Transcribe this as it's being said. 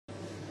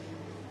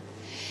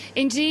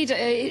Indeed,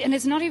 and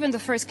it's not even the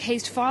first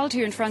case filed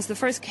here in France. The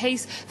first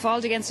case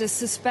filed against a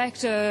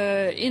suspect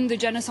in the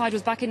genocide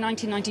was back in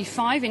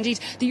 1995. Indeed,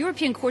 the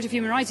European Court of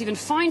Human Rights even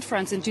fined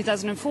France in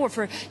 2004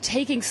 for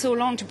taking so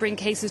long to bring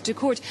cases to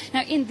court.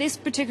 Now, in this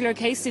particular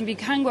case,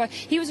 Simbikangwa,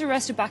 he was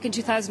arrested back in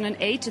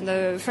 2008 in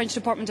the French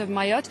department of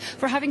Mayotte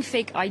for having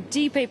fake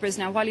ID papers.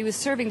 Now, while he was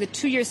serving the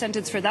 2-year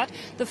sentence for that,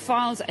 the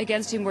files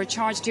against him were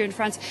charged here in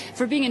France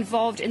for being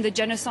involved in the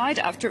genocide.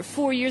 After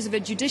 4 years of a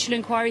judicial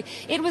inquiry,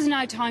 it was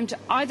now time to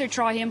either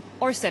try him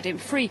or set him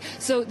free.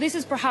 So this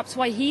is perhaps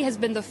why he has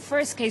been the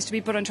first case to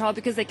be put on trial,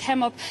 because they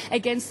came up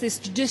against this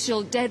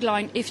judicial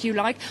deadline, if you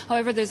like.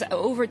 However, there's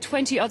over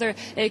 20 other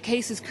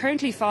cases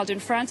currently filed in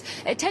France.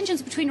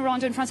 Tensions between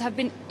Rwanda and France have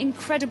been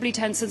incredibly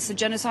tense since the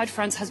genocide.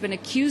 France has been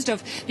accused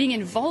of being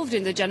involved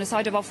in the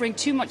genocide, of offering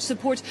too much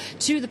support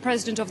to the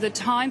president of the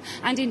time,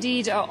 and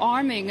indeed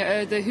arming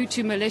the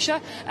Hutu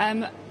militia.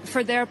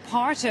 For their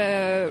part,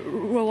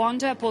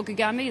 Rwanda, Paul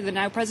Kagame, the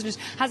now president,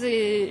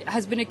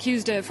 has been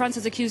accused, France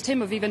has accused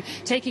him of even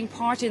taking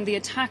part in the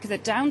attack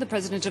that downed the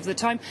president of the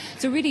time.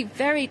 So really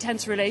very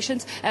tense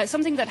relations,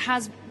 something that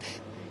has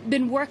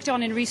been worked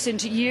on in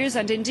recent years,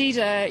 and indeed,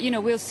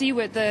 we'll see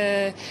with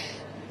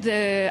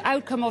the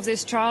outcome of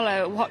this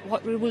trial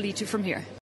what it will lead to from here.